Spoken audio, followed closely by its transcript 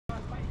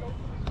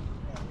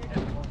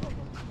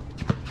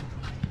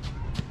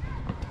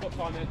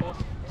time there, boss.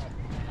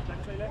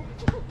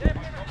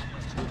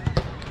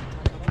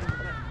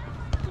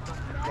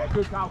 Yeah,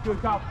 good Cal,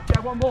 good Cal.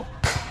 Yeah, one more.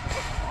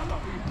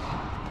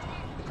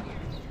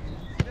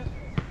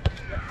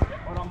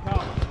 Well done,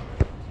 Cal.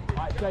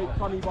 Right, Jake,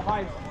 Sonny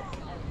behind.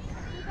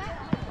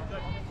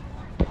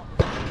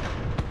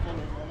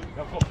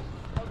 Go, go.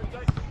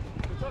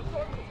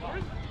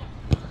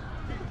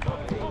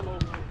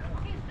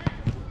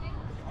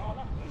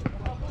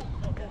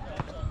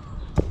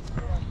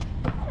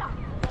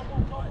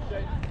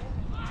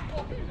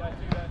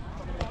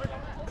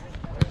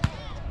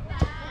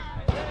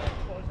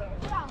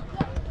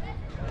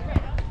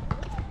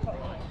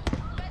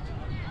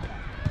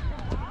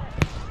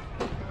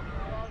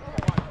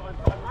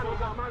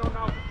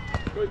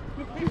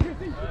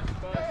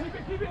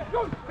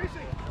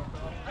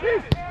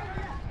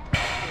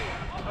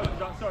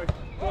 Sorry.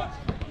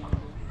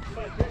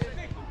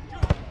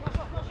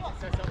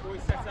 Set up,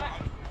 boys, set up.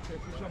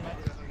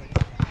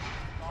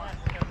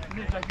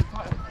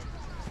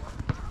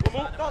 One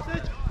more,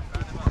 passage.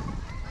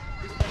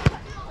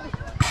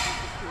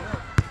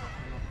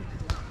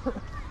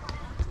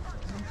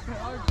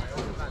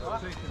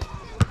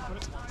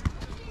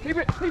 Keep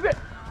it, keep it.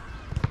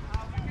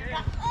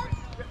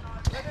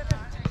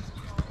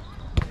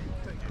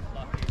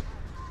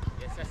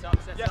 Yes, set up,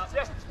 set up.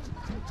 Yes.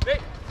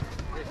 Nick.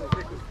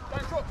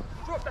 Don't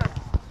drop down.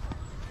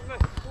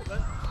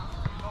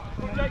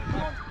 Jake,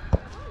 come on.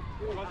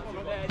 Come on,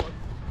 there.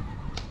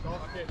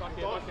 Back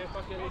here.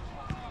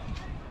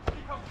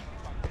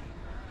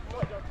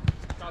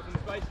 Guys in the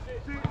space.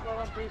 Go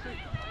on, please.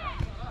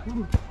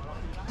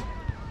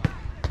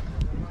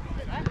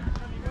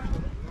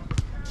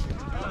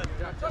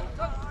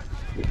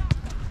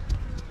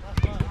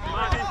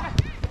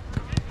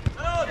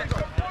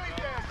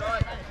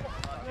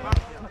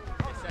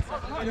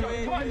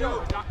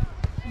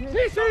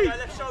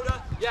 Left shoulder.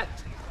 Yeah.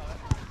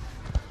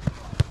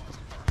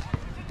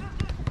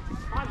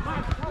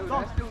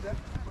 Still there.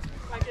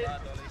 Thank you.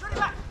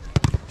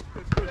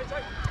 Turn it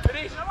back.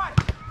 Finish.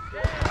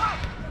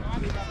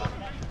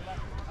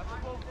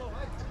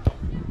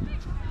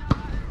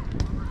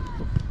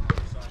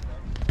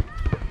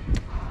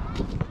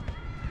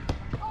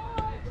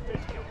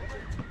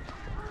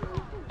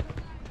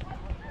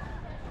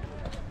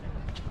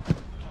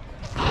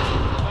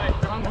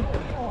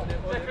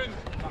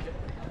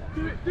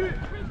 Do it.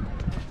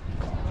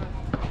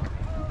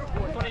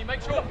 Sonny,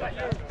 make sure.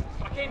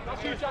 Back in.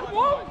 That's you, Jack.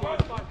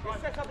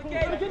 Set up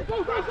again. Go.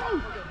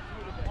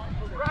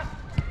 Russ.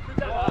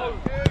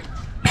 Down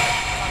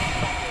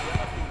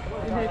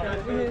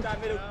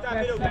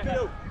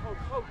middle.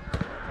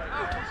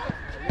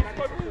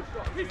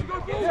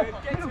 Go.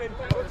 Get to him.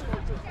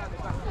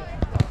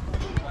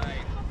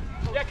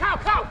 Yeah, Cal.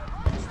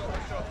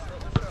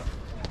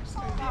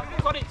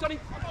 Sonny.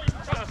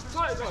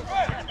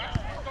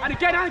 And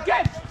again.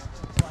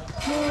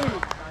 Good.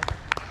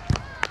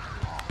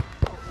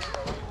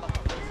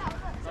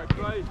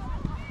 Great.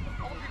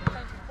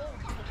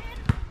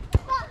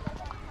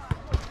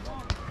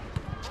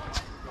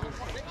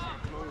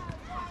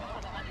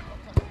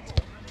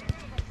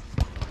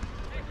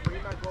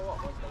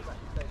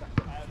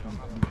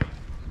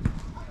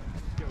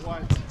 Get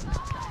wide.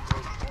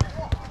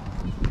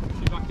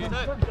 Back in.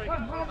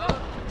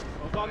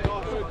 Well done,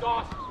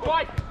 guys.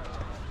 Right.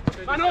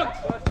 Man on.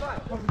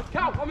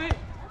 Cal, come in.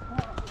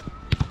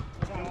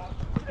 Come on.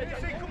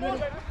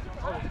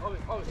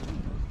 Hold it.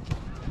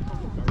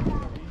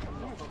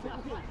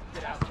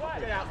 Get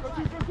out. Go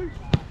two.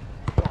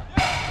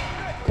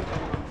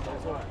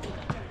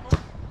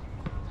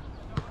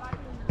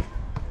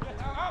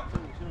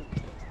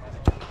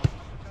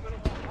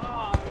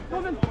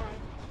 Come in.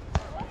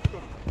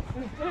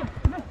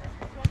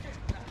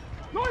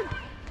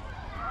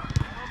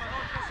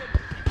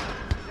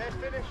 Yeah,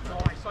 finish.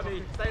 Nice,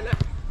 Sonny. Stay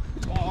left.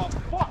 Oh,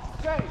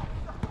 fuck, Jay.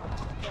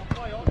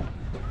 Play on.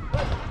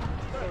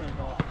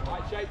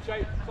 Right,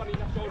 Jay. Sonny,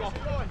 left shoulder.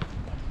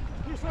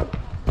 Keep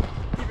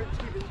it.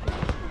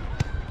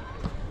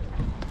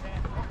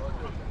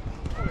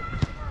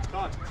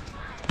 Done.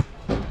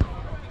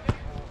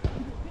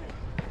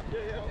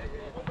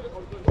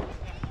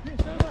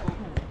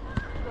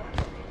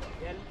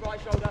 Yeah,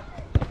 right shoulder.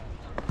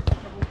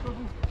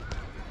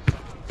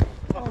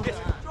 Yes,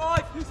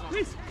 drive.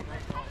 Please.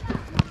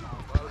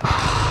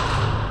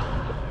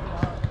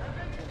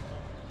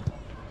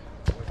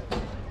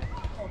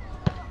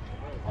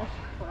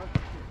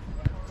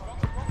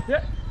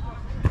 Yeah.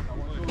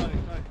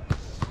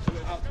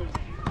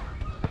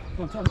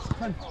 Come on, 10.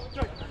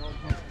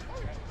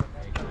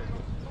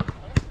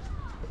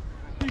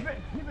 Keep it.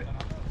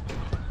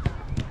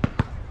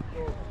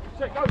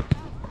 Check, go.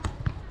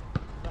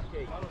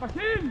 Back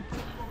in.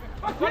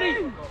 Ready.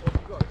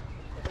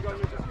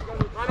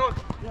 Man on.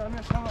 Yeah, I'm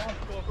going to come on.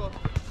 Go on.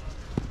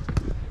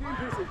 Keep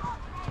busy.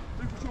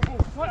 Look at your ball.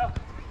 Tighter.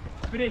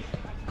 Finish.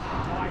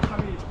 Alright,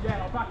 come in.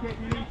 Yeah, back it.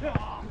 You need.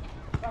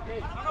 Back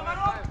it. Man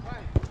on.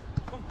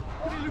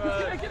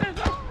 Lucas, get in.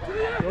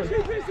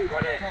 Keep busy.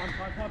 Run it. Come on.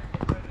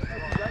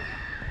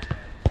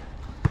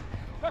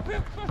 Back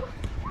him.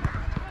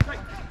 Take.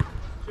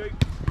 Shoot.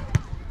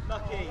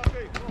 Lucky.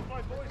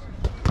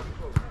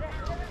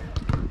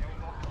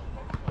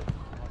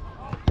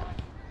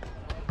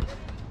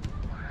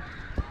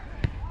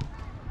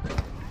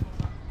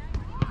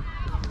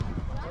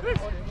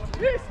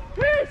 Peace!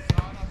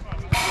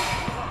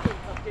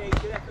 Lucky,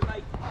 good effort,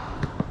 mate.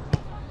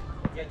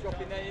 Yeah,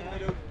 drop in there in the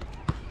middle.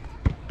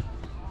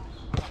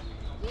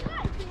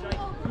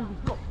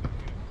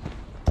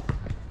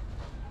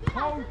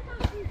 Hold.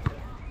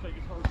 Take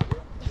it hold.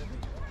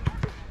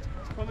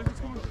 Come on, let's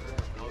go.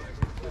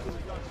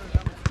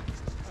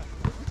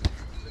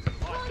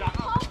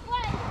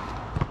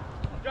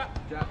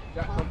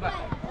 Jack, come back.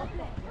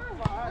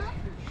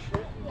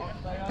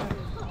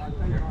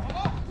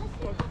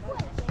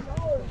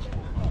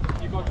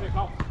 You got to pick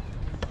up.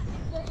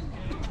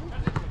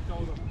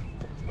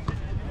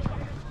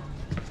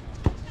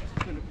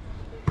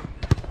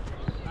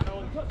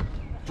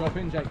 Drop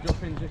in, Jake,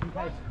 just in case.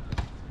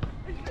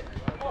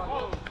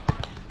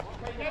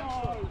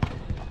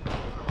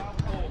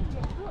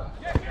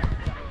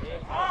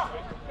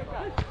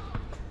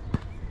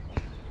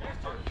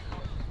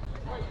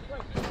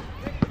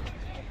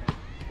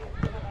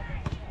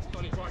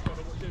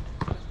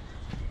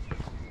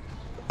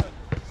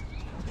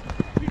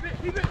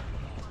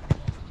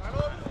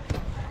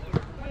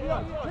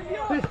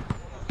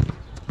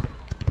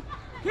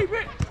 Keep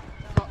it!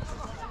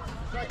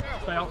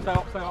 Stay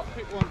up.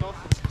 Pick one, Doss.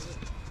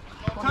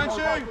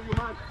 Attention!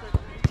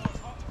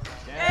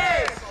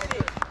 Yes!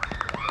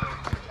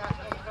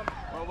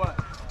 Well worked.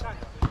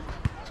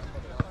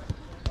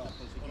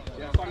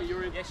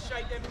 Yes,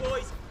 shake them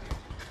boys.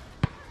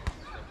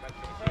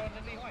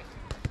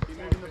 Keep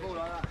moving the ball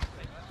like that.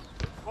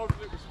 Hold,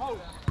 Lucas, hold.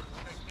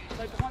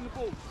 Stay behind the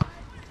ball.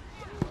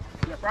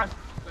 Yeah, Brad.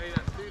 Stay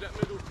that, do that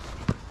middle.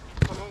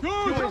 Come on.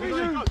 Good!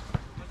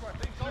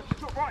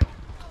 Drop right.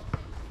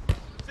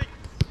 See.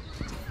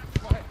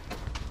 Right.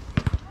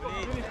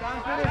 Finish, Dan,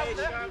 finish.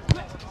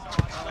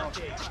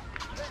 Lucky.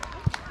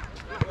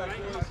 Good work,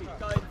 boys. Keep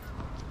going.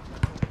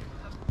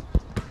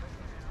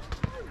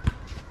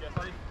 Yeah,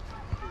 buddy.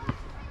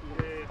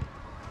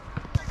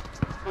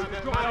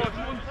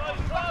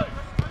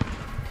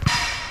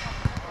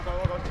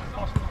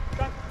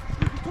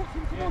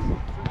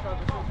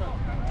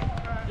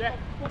 Yeah.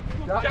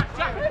 Yeah. Jack.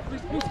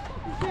 He's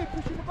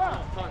pushing the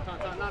ball. Time.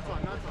 That's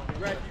right.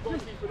 Red, you've got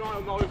to keep an eye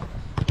on those.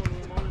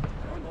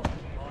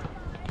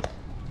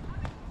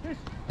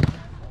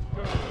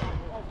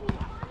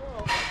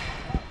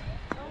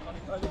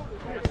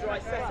 That's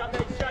right, set up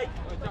there, shake.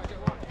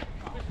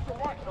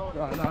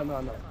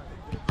 No.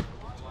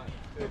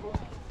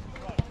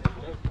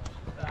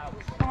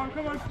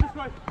 Come on, this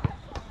way.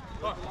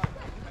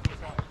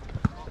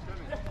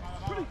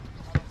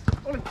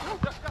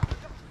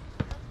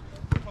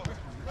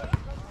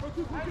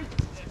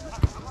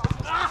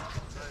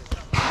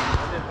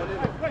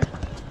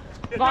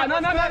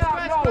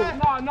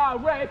 No,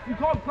 Ref, you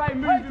can't play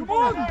moving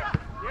forward.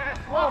 Yes.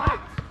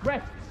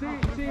 Ref,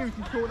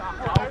 seriously sort that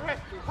out.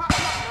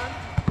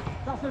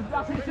 That's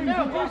a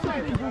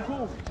single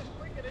call.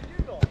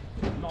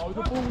 No,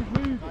 the ball was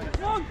moving.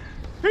 Come on,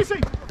 PC.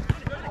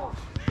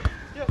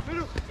 Yeah,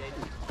 middle.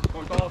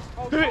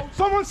 Do it.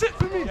 Someone sit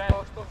for me.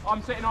 Yeah.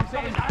 I'm sitting.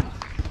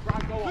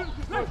 Brad, go on.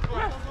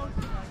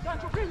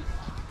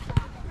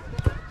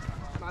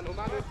 Mano.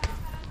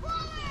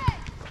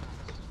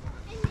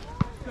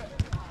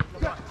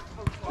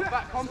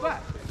 Come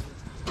back.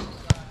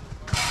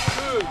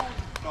 Good.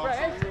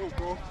 Red,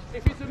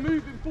 if it's a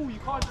moving ball, you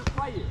can't just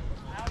play it.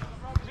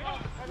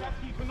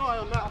 Keep an eye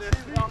on that there.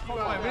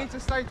 We need to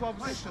stay to our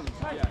positions.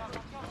 Yeah.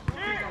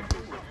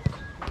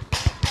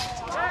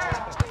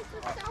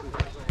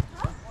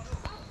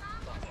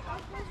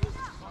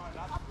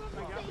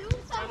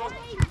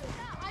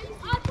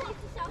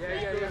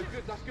 Yeah,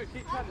 good, that's good.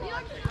 Keep trying.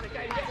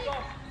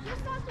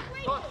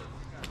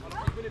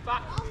 Win it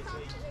back.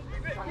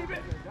 Keep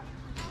it.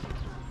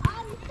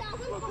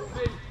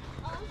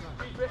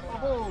 Keep it.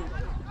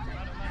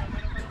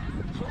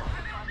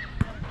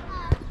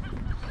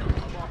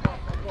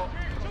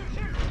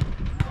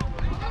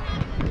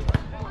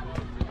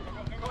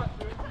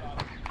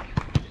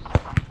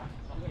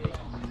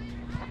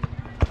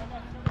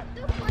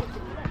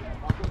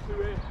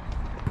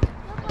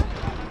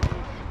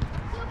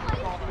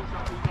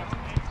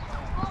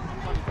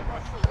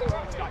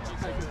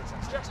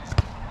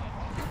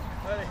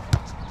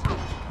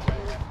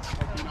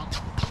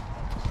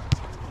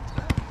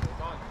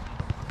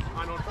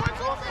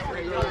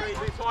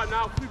 Time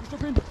now.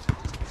 Good.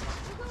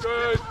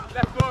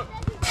 Left foot.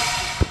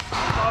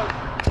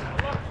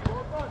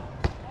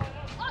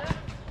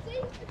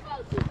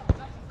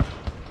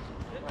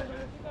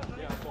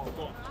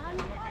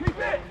 Keep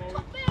it.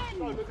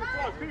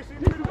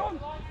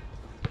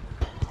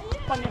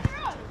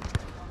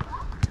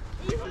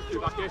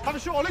 Have a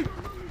shot, Ollie.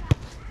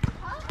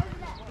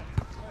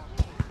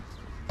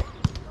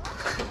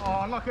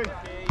 Oh, unlucky.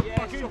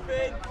 Yeah, drop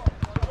in.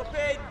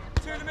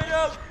 Two in the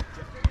middle.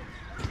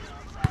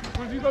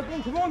 Where's you go,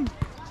 ball? Come on.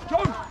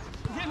 John.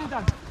 Get in there,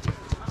 Dan.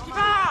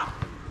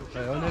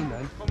 Stay on in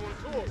then. Come on,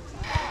 talk.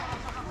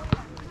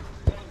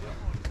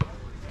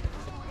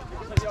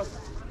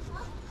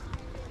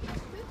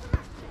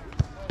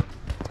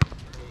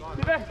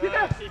 Get there, get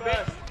there. Keep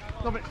it.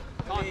 Stop it.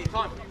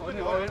 Time. On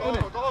it.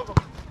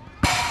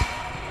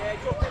 Yeah,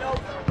 drop it out.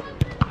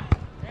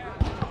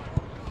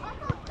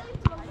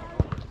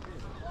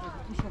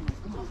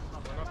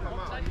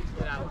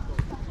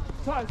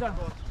 Tight down.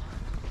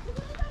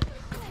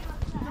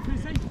 Good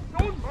PC.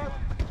 Go on.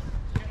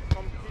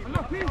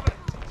 Unlucky.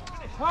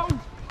 Hold.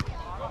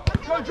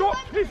 Go drop.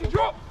 PC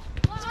drop.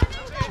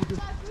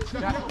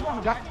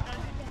 Jack.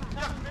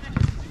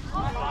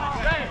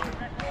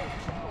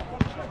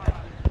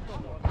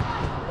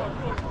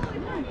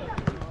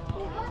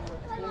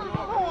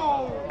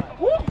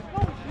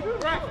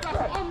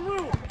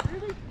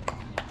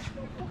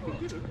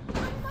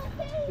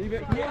 Leave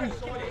it. Come on.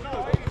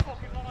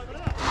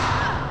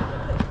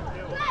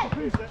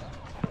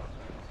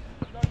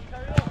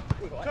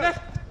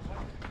 Left.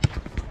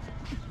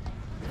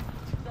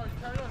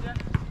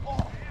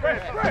 Ref.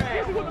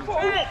 You got the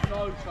ball.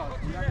 No chance.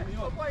 You haven't me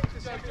on.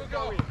 Still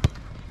going.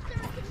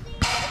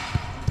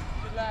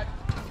 Good lad.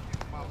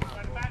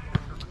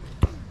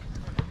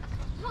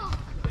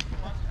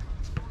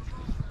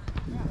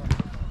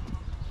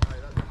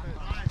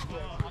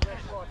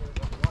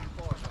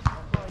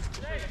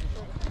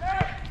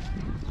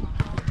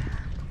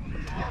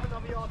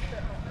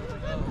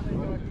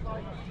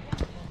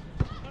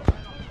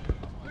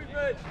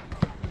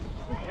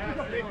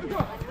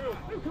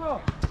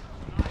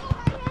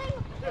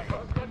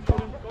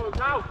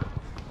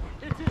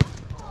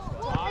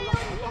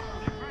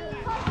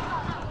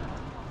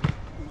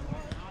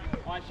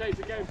 Shades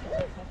again.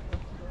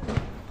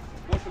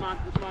 Watch the man,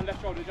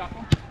 left shoulder, Jack.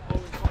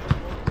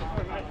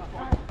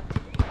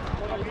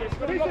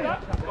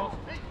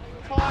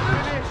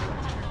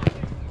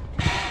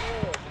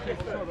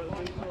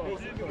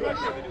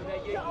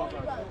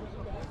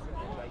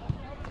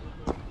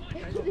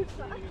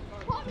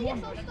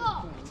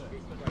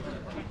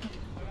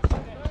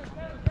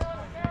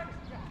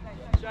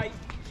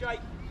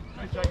 Shake.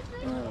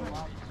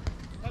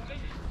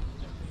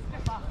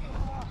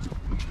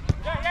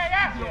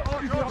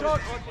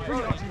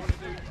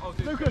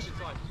 Lucas,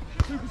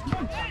 come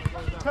on.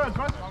 Turn,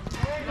 right?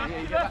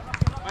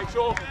 Make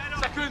sure.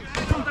 Second.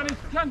 Come on, Danny,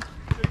 can.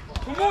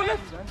 Come on,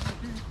 left.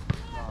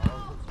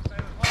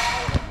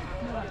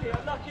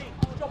 Lucky.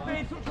 Drop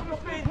in.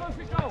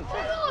 Perfect goal.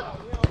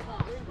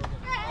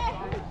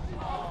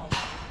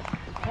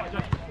 Right,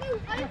 Jack.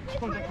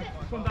 Come on, Jack.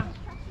 Come on, Dan.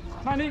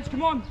 Man each,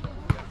 come on.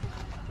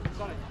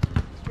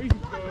 Easy.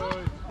 Good.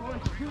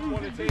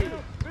 Quality.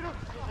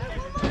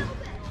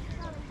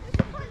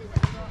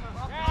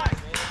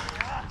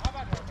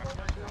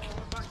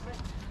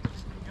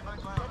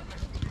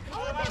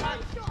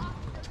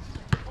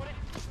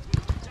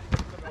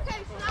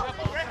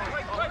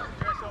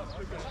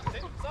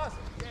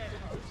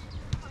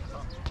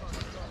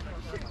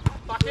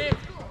 Back in.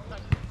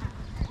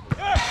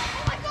 Oh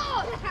my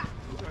God!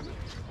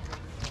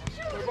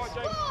 Go right,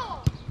 James.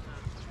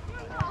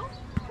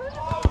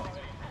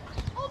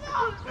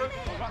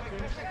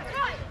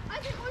 Right, I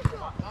think we're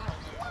short.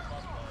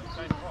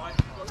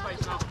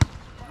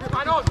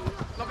 Man on.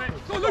 Love it.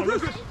 Go,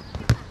 Lucas.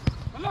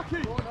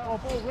 Unlucky. Oh,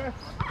 ball, ref.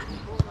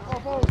 Oh,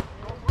 ball.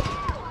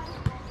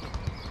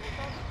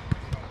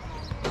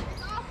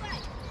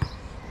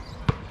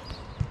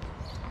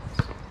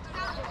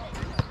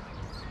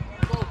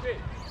 Ball fit.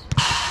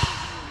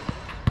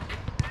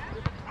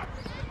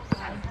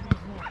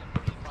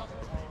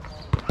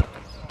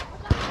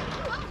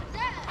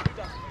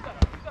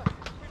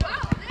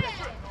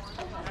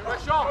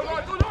 Right shot. Go,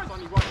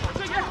 Only right side.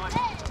 Take it.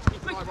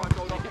 Right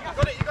goal off. You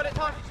got it,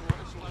 time.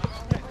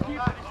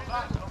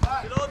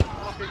 Good on.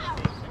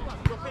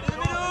 Drop it in the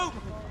middle.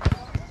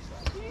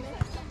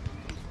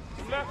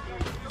 Left.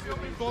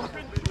 Go on.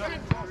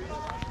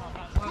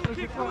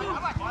 Keep going.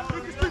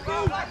 Lucas, keep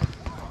going.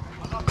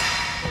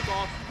 Hold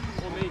off.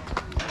 Or me.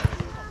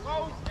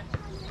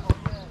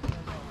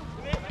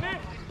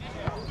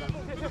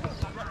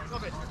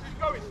 Love it. Keep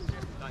going.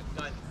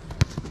 Done.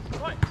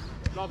 Right.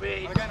 Love it.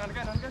 And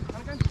again.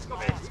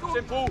 Love it.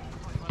 Simple.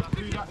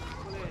 Do that.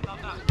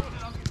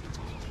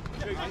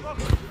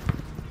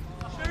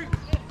 Shoot.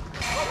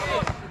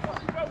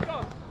 Well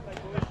done.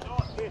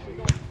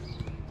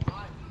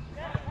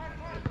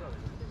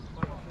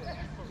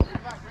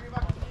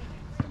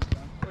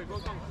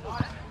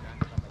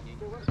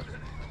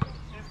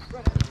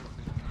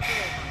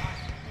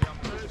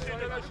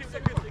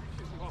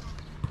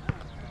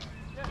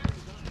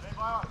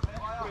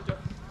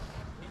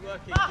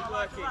 Keep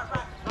working.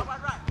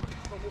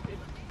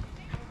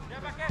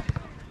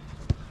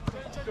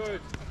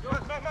 Good.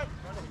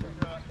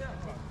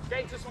 Get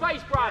into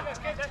space, Brad.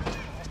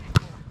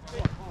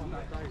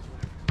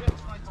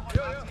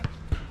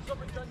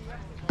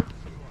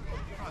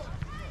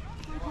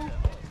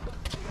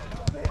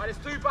 Right, there's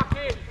two back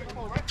in.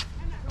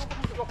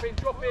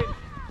 Drop in.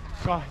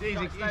 Go,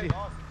 easy.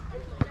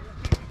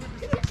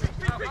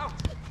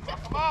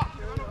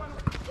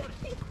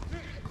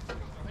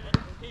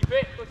 Keep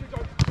it.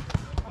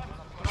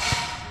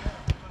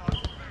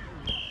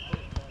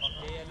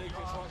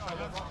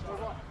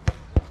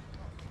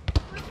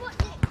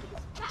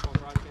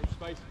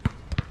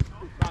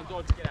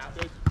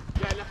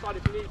 Yeah, left side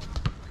if you need.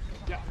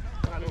 Yeah,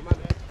 man, man.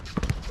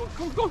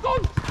 Go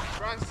on!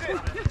 Try and sit.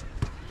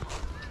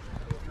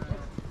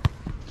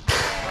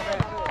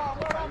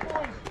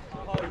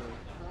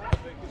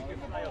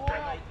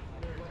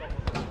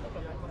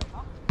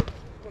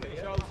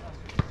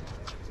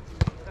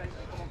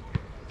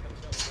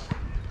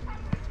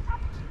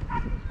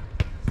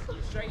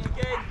 Straight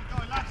again.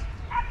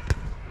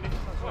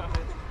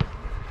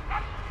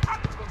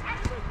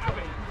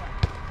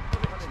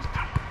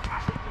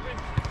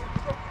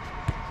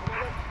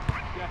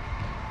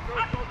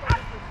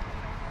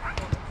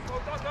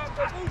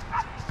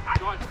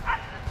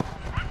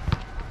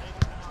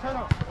 Turn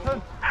up, turn.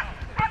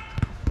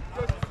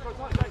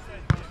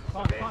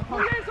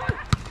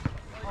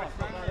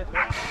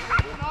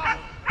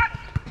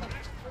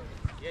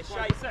 Yeah,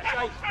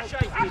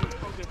 shake.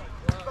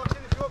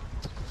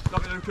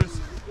 Love it, Lucas.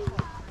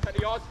 Take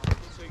the yard.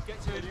 So you get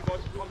to it, you guys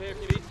come here if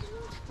you need.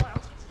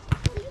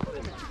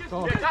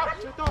 Get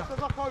out. Sit down,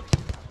 there's our coach.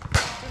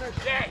 Finish.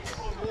 Yeah.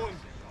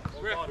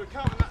 We're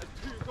counting that as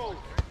 2 goals.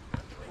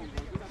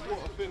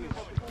 What a finish.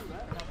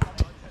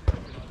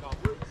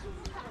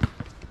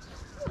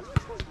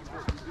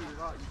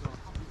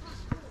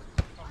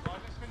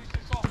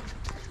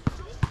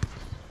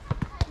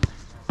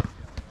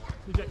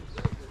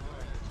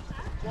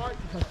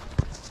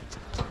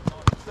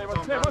 Stay one.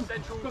 Go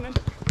on then.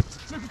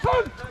 Lucas,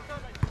 turn!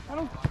 Come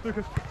on.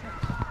 Lucas.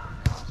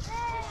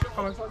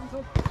 Come on.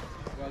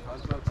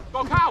 Go,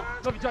 Cal!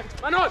 Love you, Jack.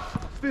 Man on!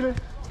 Steal it.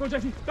 Go,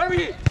 Jackie. Bury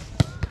it!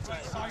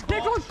 Yeah,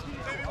 go on!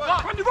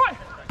 Run your right!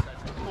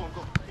 Come on,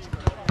 go.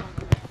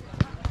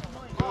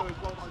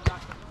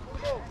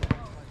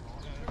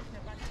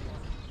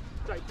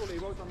 Jack, fully,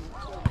 well done.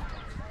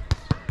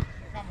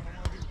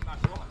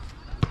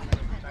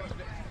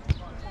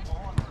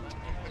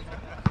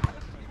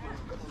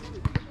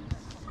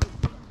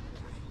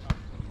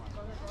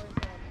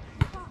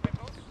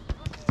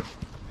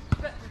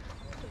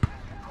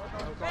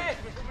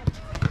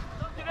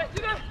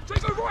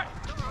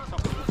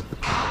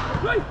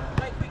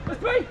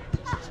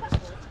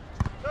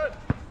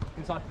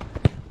 Inside.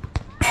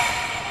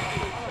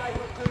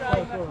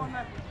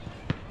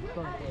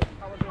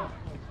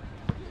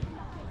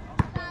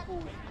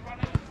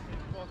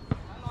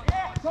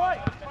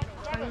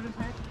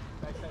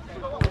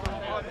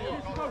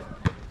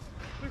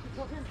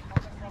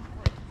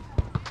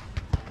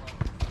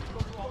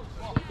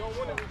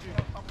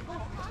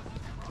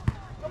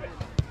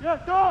 Yeah,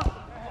 start!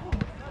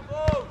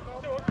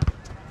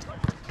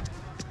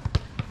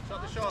 Shot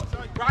the shot.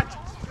 Brad!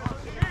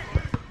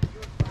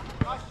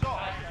 Nice shot.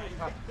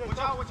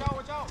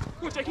 Watch out.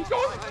 Go, Jackie, go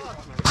on!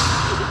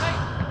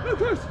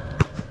 Lucas!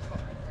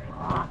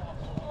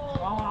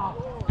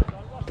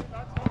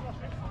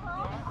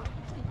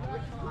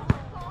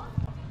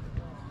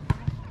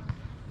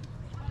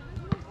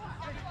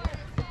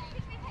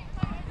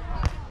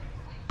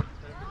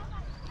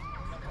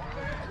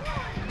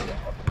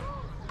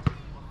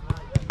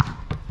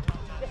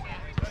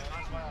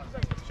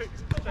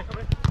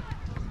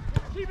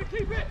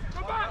 Keep it!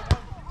 Go back!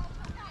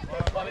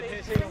 Come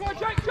on,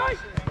 Jake!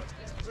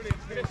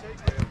 Brilliant finish.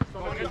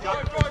 Come on, go.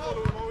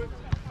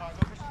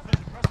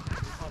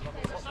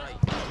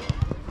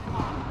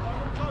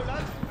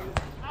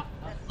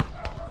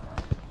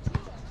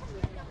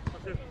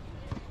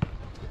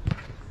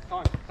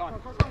 Time.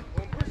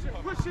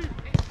 Push him.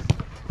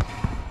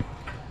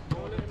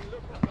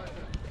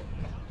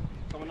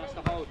 Someone has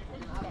to hold.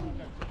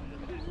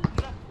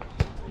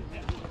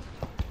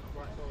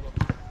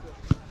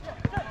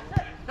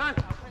 Time.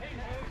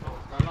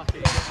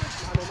 Unlucky.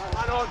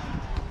 Man on.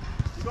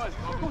 You guys,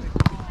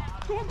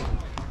 go on.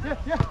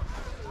 Yeah.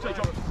 Take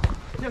John.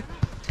 Yeah.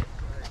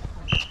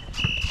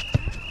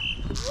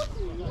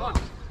 Come on.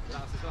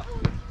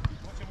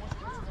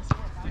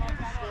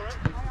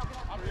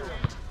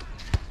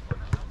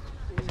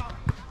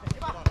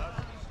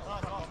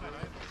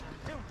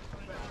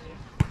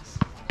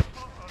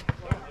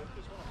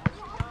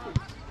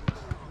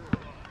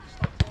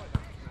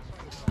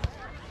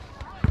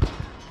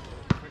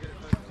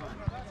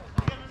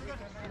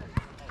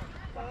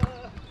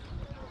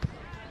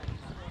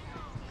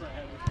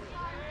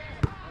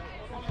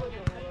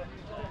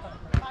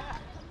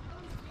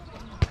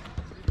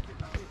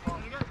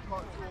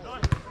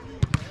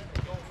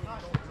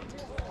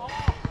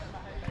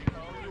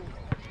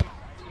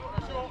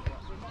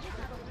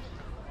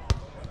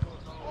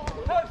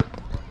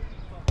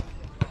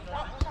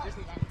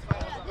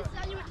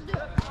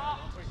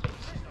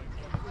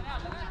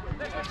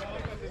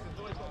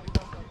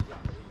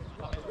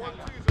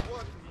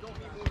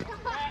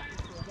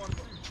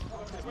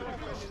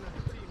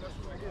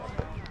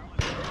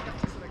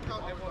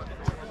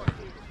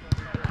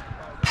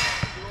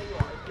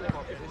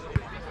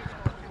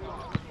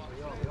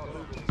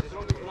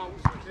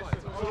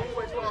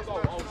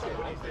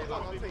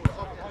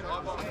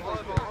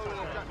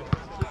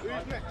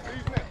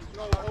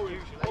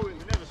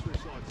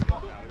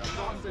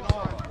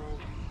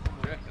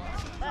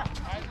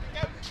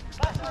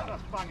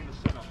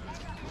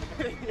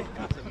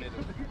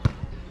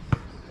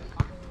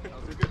 That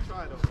was a good try.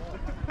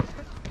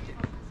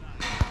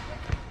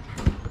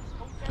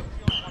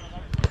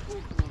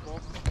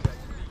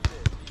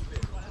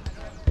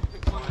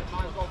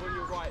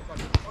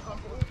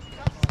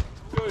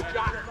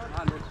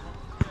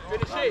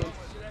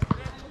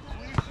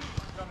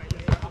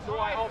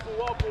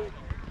 wobble.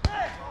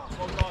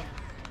 Well done.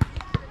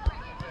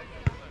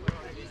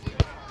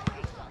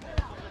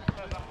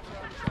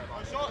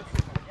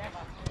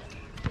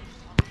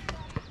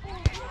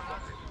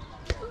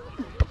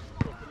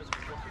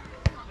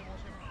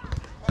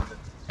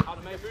 How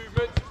to make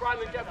movements, try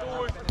and get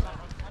forward.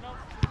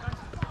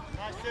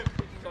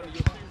 Sonny,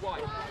 you're too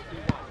wide.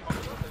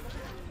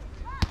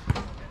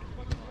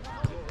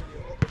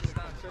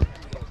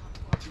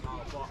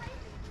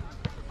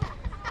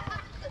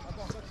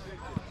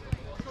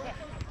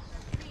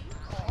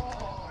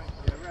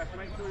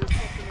 Make sure you're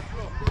stopping the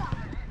floor.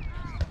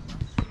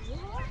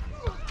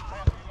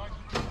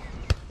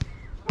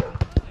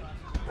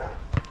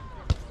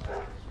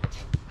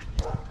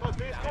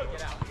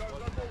 Get out.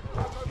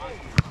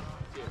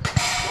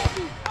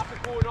 Up the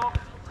corner.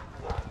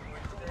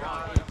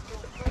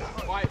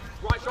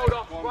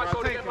 Right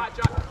shoulder, get back,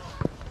 Jack.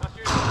 That's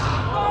you. Oh!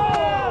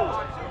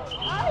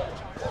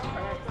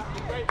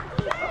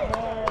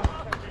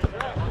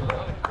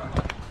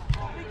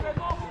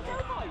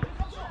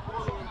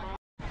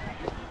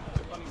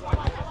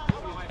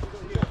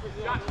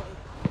 Jack,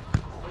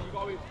 where you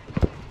going?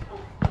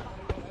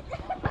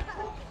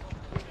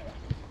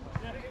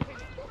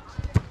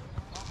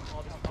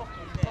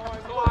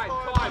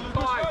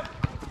 Time.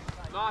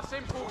 Nah,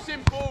 simple.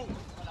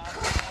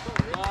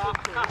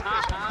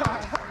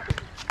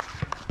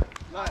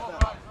 Like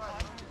that.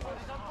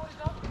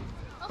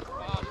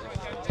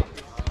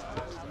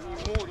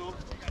 More though.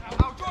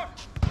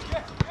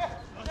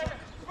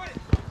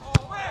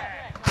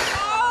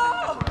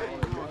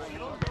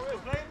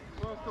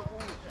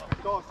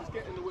 Das is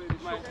getting in the way of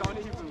his mate. Don't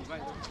even,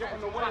 mate. Get in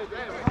the way of it.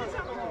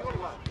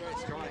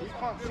 We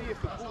can't see if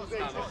the ball's there.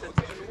 Just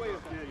get in the way of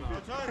it.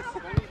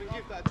 Don't even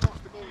give that a chance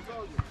to go and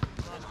target.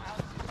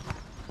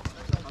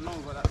 I know,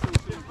 but that's still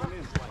shouldn't have gone in.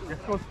 Yeah, of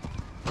course.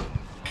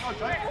 Oh,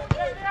 Jake.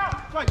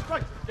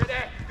 Get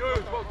there.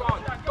 Good. Well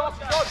done. Das is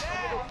good.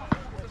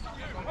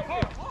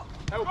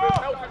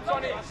 Help him,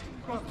 Sonny.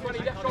 Sonny,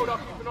 left shoulder.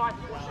 Keep an eye.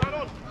 Stand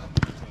on.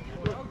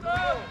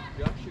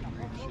 Yeah, I should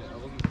read shit. I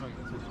wasn't trying to.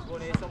 Go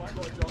on here, someone's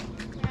got a job.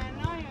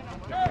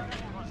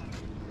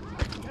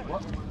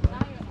 What?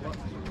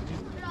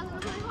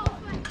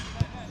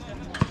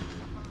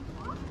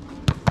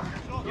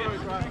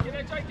 Get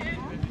there, Jake in.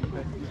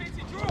 Hit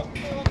it, draw.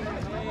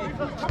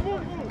 Come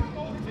on.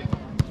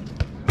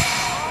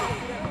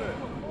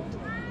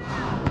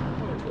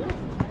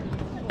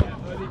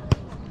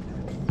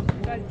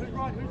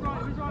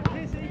 Who's right?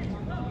 Casey.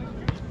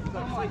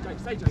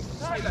 Stay, Jake.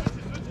 Stay there.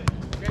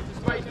 Get to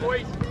space,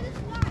 boys.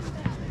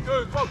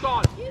 Good, well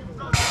done.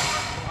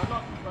 I'm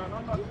not.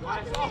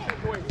 Right, stop it,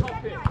 boys,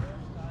 stop it.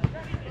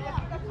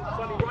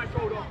 Sonny, right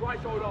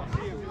shoulder.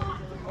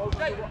 Oh,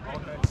 Jake.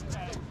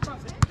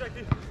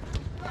 Okay.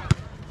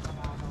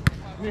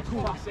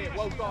 Nickel, that's it.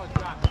 Well done,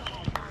 Jack.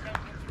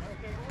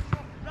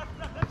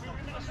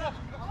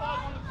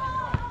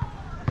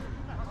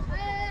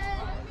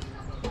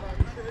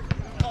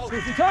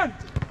 Safety turn.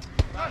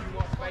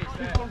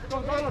 Go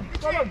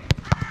on.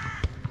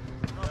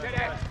 Get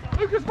there.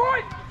 Lucas,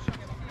 right.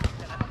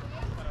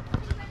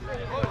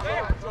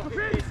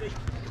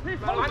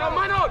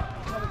 Man on.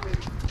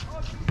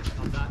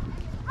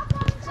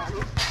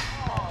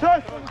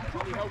 Turn.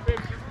 Help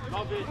him.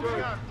 Lovely,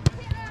 good.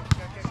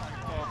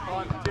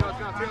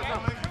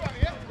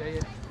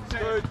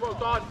 Good, well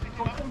done.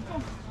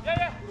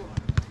 Yeah.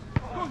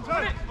 Come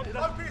on, it.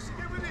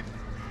 Get with it.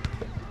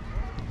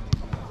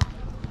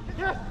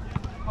 Yeah.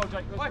 Oh,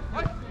 Jake.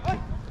 Hey.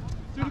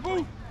 To the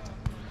ball.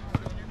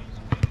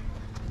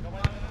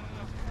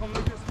 Come,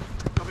 Lucas.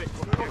 Love it.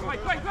 Play.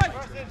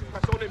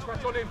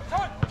 Press on him.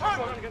 Turn.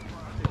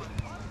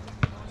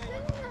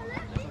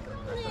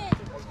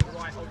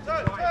 Right.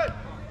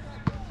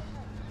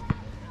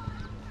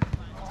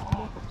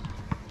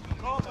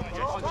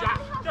 On Jack.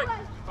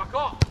 Back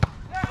up.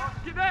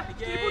 Get there.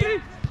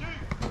 Get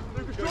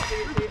Lucas,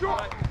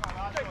 drop.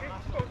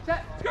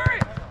 Set. Screw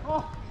it.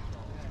 Oh.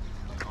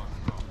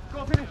 Go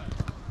on, finish.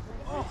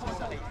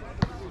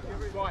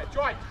 Right,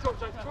 try. Drop,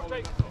 Jake. Stop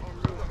it.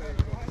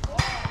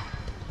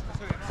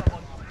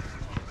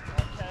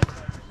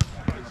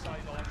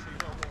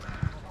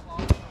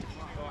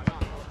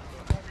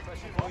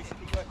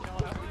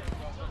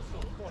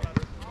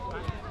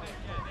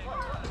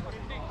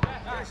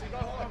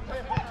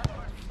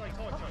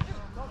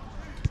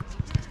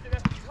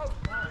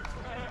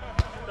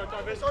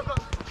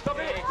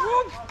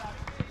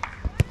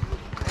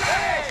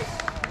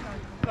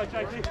 Go,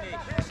 JP.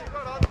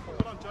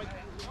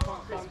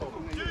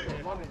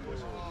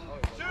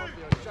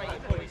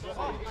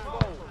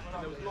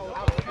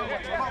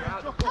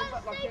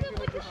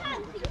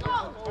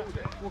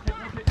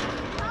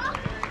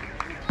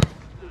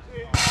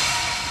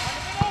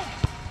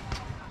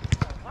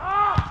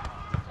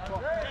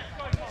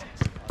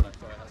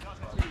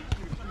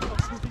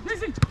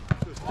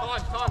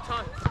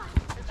 Time.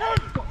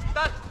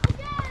 Done.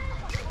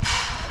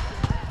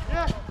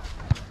 Yeah.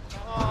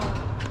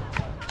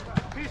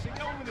 Pierce it,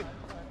 get on with it.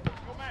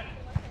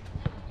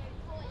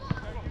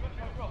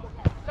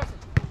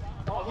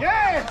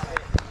 Yes!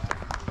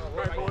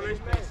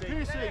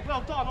 Piercy,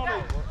 well done,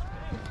 Ollie.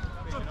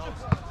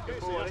 Good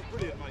boy, that's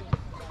brilliant, mate.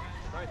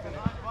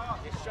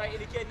 Yeah, straight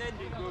in again then.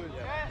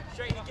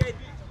 Straight in again.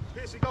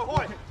 Piercy, go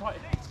high. Tight.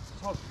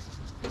 Hold.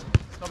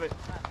 Stop it.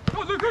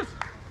 Go on, Lucas!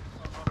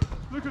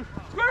 Lucas,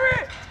 clear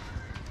it!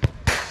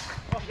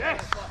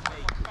 Yes!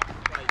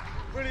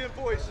 Brilliant,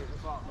 boys.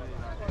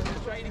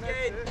 Straight in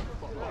again.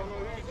 Keep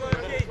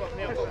working.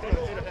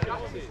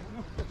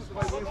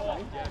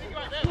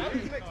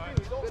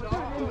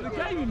 The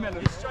game in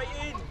Mellon. Straight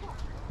in.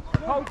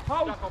 Hold.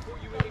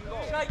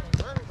 Straight.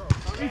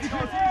 Easy, still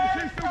good.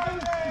 Just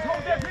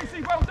hold there, PC,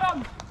 well done.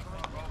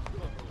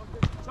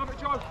 Love it,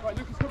 Joe. Right,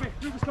 Lucas,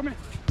 come here.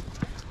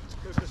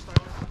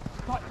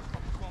 Tight.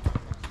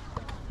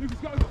 Lucas,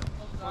 go.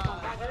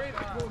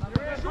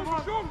 Sean,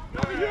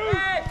 over you.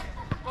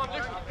 Come on,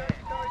 Luke.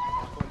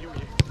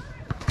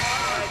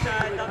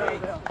 Alright, lovely.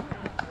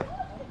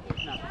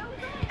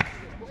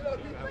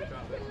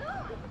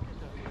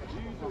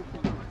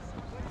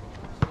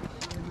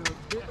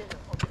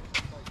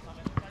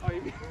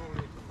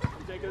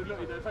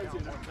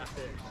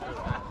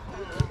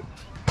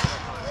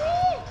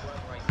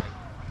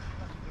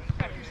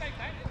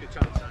 Good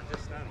challenge, man.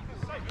 Just stand.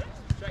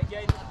 Straight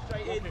again.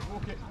 Straight in.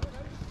 Walk it.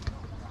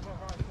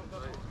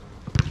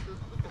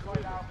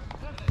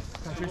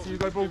 Tracy, you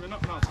go ball.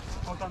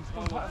 Well done.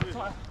 Tighter.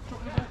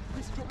 Drop the ball.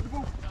 This is dropping the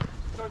ball.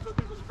 Go to.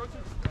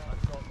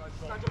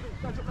 Stand up.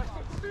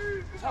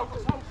 Just hold.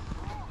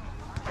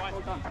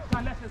 Well done.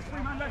 Man left, there's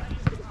 3 man left.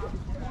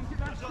 Come on, get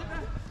there.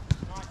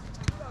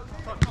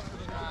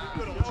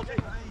 Good on, okay.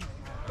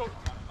 Go.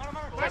 Come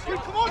on.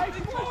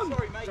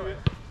 Sorry, mate. Go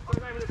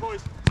name with it,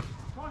 boys.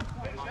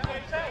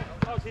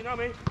 Oh, see, now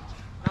me.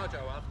 Now,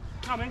 Joel.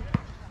 Coming.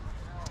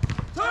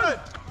 Turn!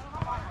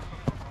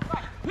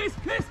 Please!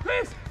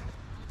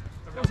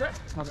 That was it.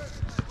 Fine.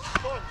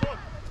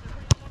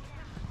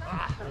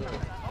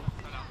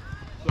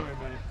 Sorry,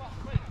 mate.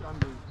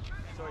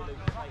 Sorry,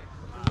 Luke.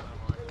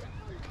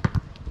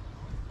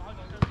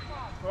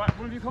 Alright,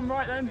 will you come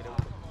right then?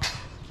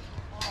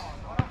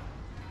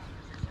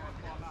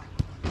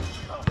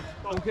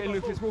 Walk it in,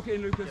 Lucas.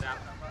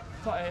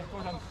 Tight here,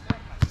 well done.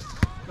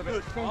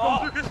 Good. Come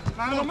on, Lucas.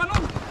 Man on.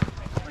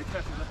 Very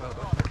careful,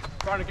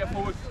 trying to get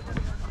forward.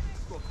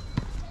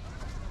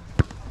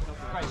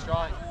 Great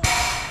strike.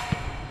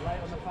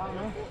 Late on the foul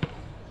now.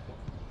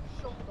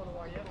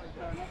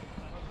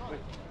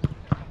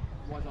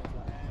 Wise up to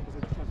that. Because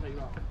they're just trying to take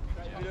you out.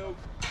 Middle.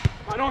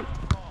 Man on!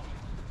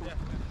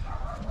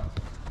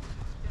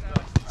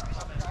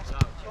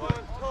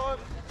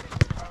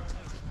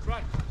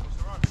 Right.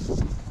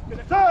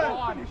 Turn!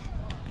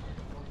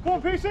 Come on,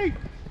 PC!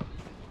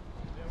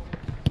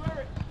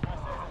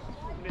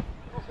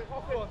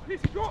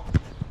 PC, drop!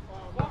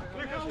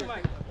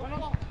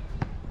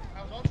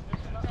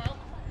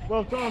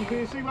 Well done,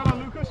 PC. Well done,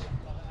 Lucas.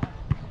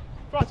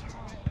 Right.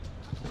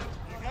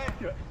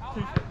 Yeah.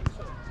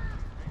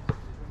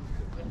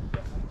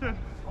 Turn.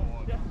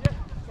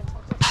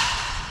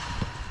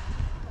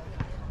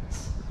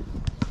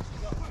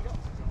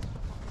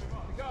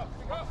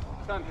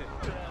 Stand here.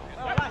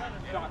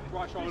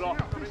 Right shoulder off.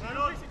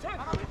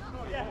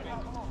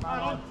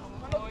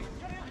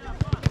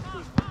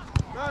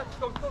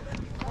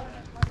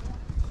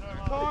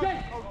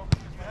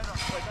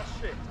 Wait, that's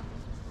shit.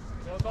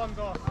 Well done,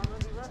 guys. We're going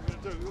to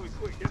do it really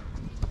quick, yeah?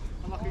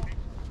 Unlucky.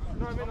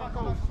 No, I mean, like,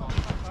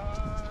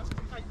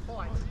 8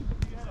 points.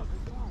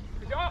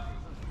 Pick it up!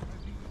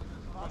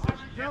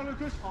 Down,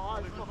 Lucas.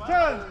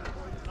 Turn!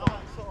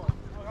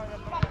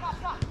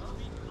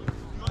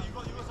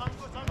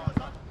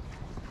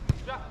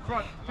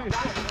 Front.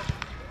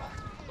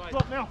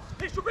 Drop now.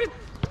 Hit your bin!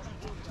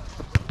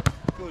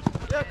 Good.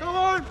 Yeah, come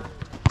on!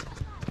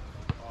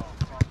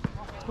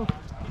 Keep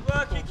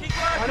working.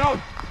 I know!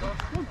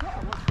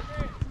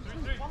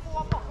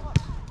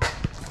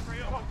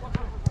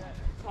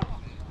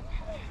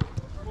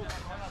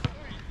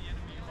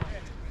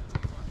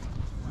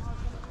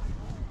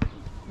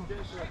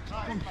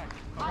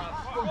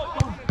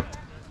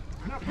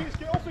 Now, Pierce,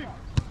 get off him.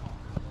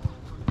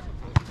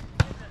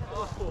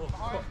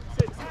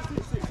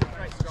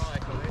 Great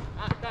strike, Ollie.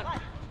 Done.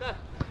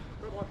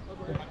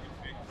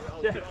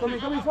 Yeah, come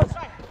in, Fox.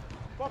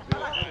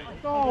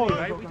 Oh,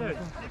 Mate, we do.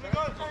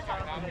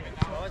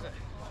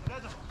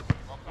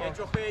 Yeah,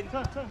 drop in.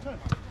 Turn.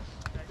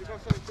 You got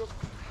something, drop.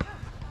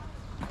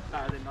 No, I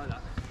didn't know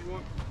that. You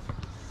want?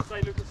 Say,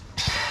 Lucas.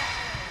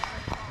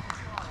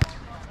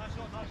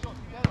 Nice shot.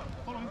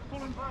 Follow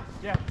him.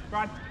 Yeah,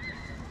 Brad.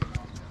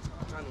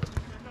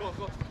 Go on.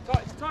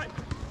 Tight.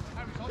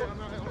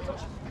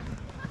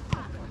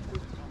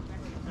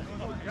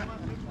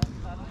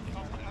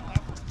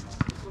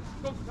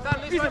 Down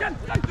this way. Again.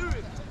 Do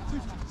it.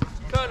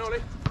 Turn,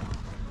 Ollie.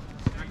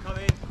 And come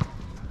in.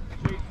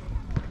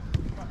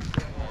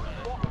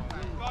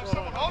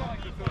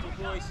 Keep filtering,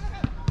 boys.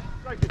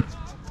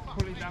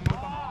 Pull it down,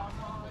 well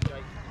done.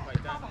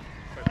 Straight down.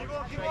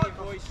 Straight in,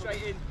 boys.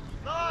 Straight in.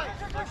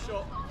 Nice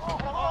shot.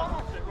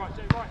 Right,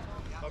 Jay, right.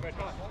 Go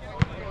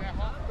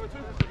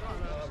two.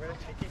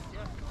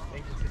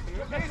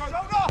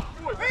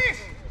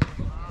 Peace!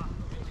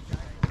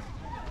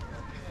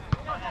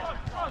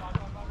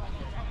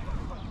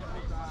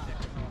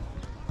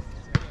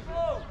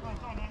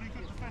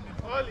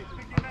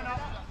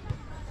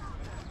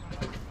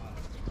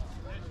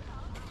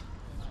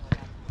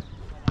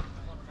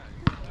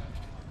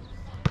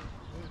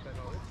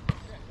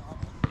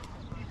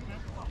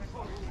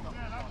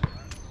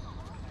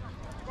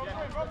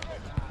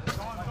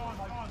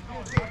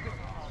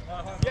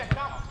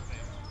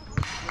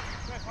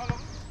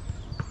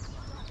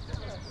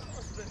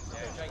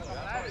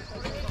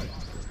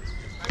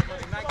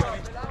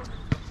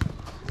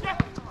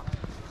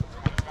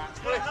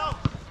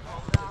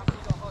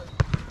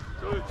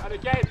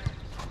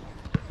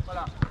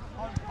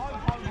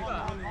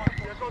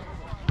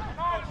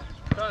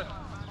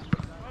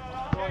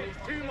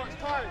 much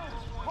time.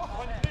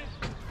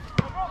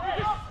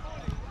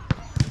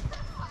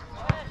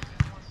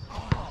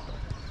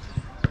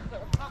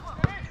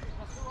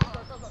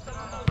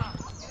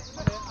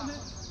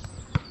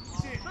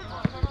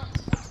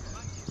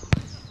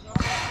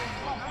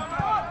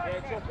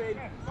 Drop in.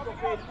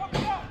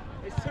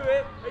 It's to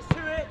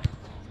it.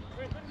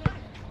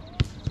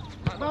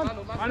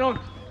 Man on.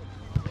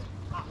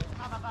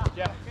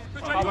 Yeah.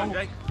 Good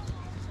Jake.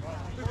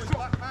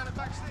 man at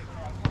back stick.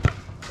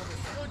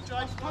 Good,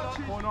 Jake. Touch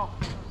Corner.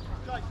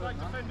 Jake, great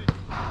defending.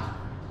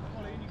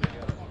 Ollie, in you get it.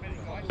 1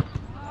 minute, guys.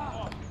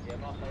 Yeah,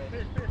 Mark.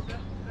 Pierce,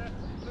 there.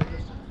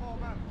 Lucas to the far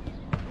man.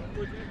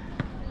 Good.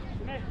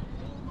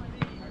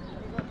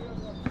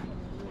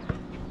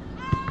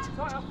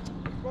 Tighter.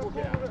 Well,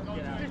 get out.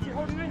 Get it,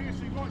 holding in. Pierce,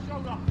 right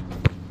shoulder.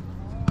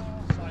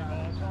 Save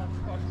on.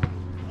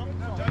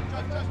 No, Jake.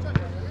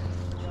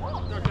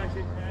 Go,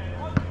 Jakey.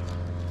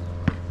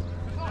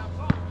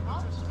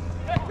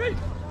 Hey,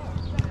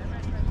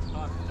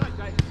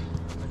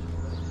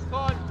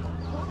 Fine.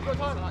 Go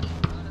time.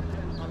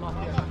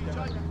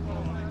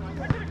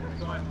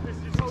 This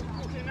is all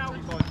fucking now.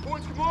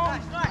 Points, come on.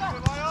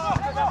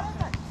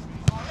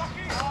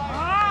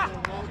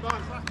 Well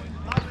done.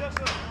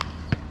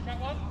 That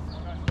one.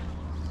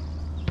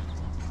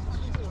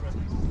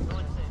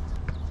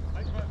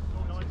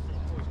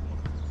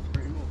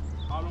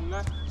 How long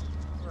left?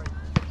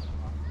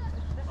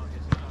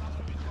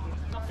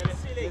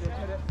 Silly.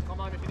 Come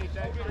on if you need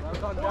Jake. Well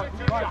done, Jack.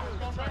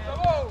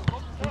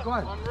 Keep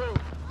going. Unreal.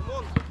 Come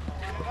on.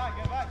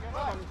 Get back.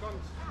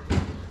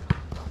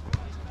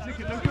 Nick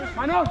it, Lucas.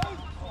 Man on.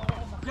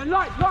 Yeah,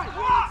 light.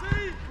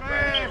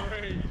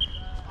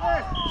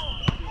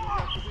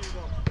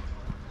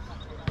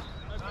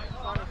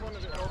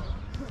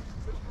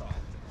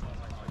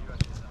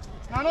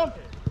 Man on.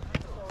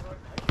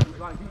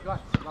 Keep going.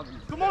 Lovely.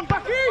 Come on,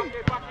 back in.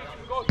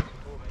 Go.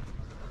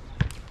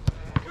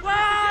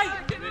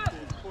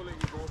 Pulling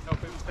the ball. Help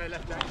him stay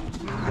left leg.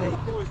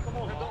 Boys, come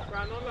on.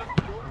 Round on left.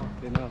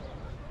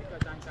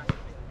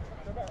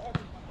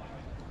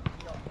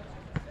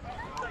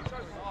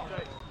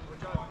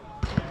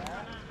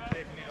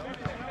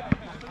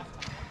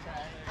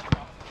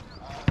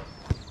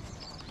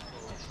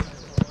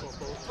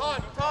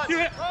 Time. Do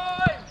it.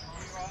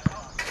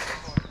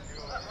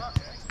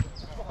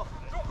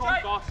 Go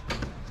on, boss.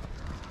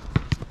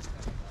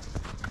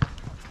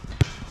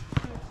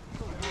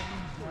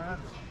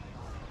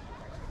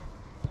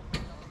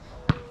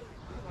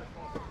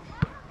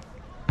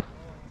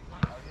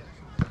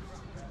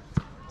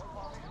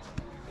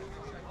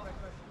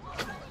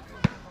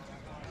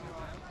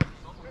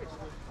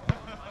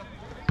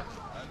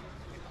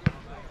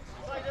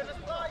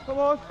 Come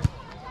on.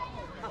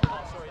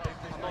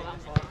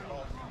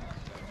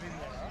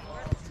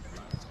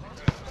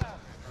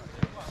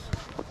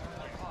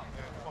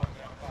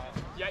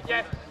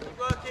 Yeah. Keep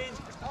working.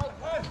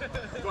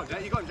 You got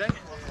Jake, you got Jake.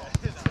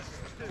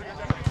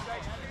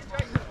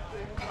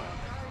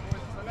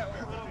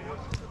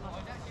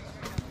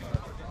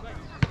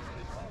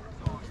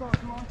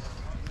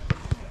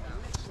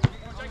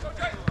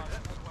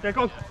 Yeah,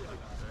 go on.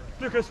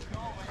 Lucas.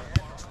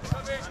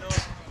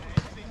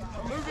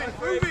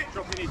 Move it.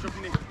 Drop your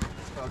knee.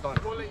 Well done.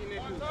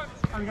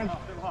 And again.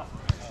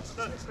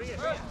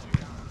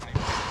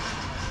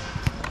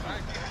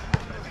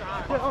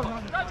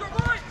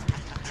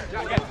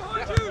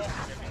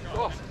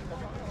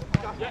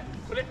 Yeah,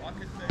 put it.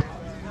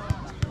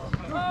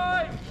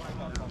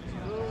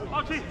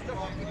 Archie.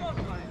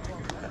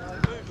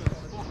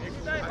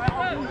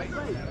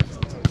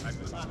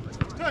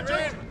 Turn,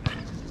 Jake.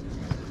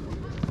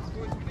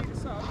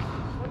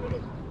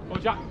 Oh,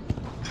 Jack.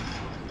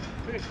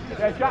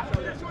 Yeah, Jack.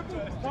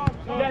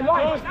 Yeah,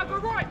 line. Now go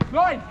right.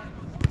 Line.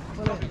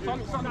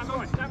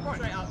 Stand right.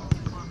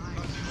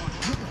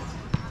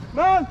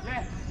 Man.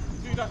 Yeah.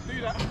 Do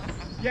that.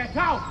 Yeah,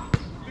 cow.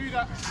 Do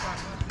that.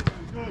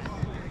 Good.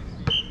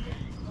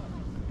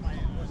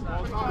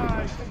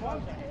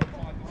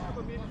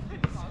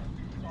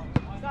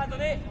 Stand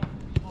on it.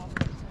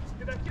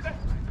 Get there.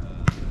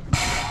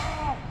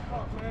 Oh,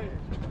 fuck me.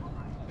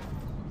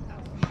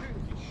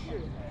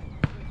 Shit.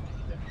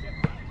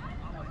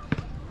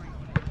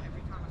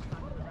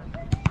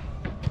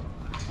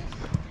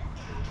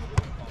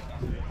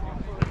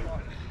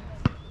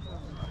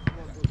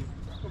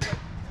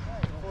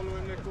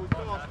 Following Nichols.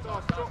 Fast.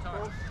 Drop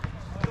ball.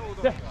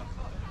 Shoulder. Yeah.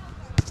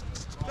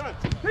 Turn.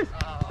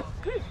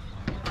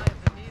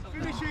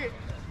 Finish it.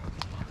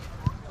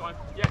 Go on.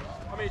 Yeah.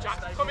 Come here, Jack.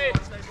 Come here.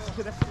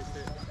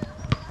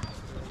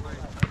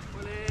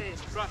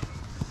 Right.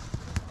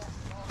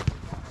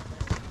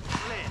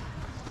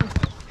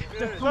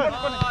 Turn.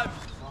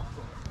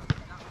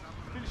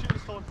 Finish it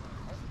this time.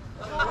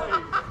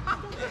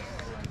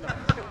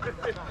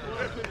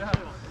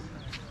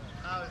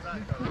 How is that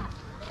going?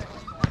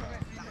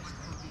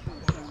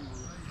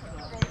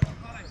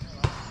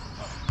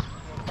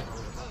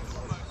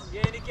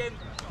 Yeah, and again.